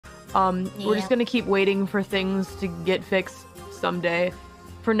We're just gonna keep waiting for things to get fixed someday.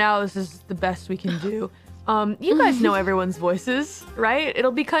 For now, this is the best we can do. You guys know everyone's voices, right?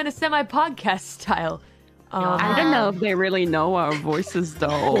 It'll be kind of semi-podcast style. I don't know if they really know our voices,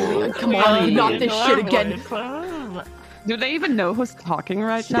 though. Come on, not this shit again. Do they even know who's talking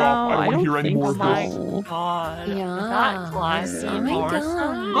right Stop, now? I don't want to hear any more of so. this. Oh my god. Yeah. Is that Oh my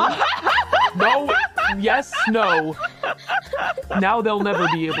god. No, yes, no. Now they'll never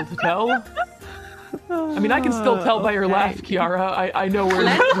be able to tell. I mean, I can still tell by your laugh, Kiara. I know where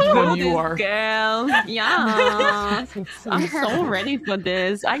which one you are. Girl. Yeah. I'm so ready for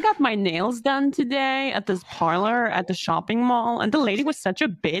this. I got my nails done today at this parlor at the shopping mall, and the lady was such a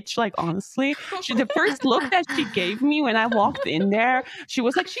bitch. Like, honestly, the first look that she gave me when I walked in there, she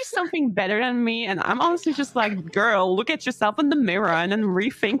was like, she's something better than me. And I'm honestly just like, girl, look at yourself in the mirror and then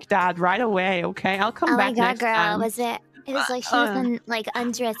rethink that right away, okay? I'll come back next time. Was it? It was like she was like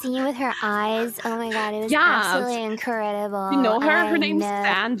undressing you with her eyes. Oh my god, it was absolutely incredible. You know her? Her name's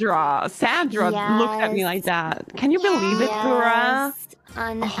Sandra. Sandra looked at me like that. Can you believe it, Gura?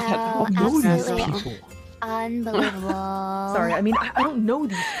 Absolutely unbelievable. Sorry, I mean, I don't know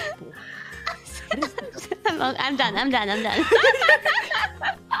these people. I'm done.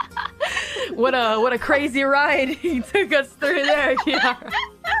 What a crazy ride he took us through there, Kiara.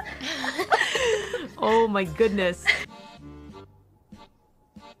 Oh my goodness.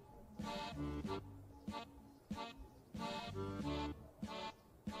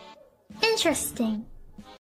 Interesting.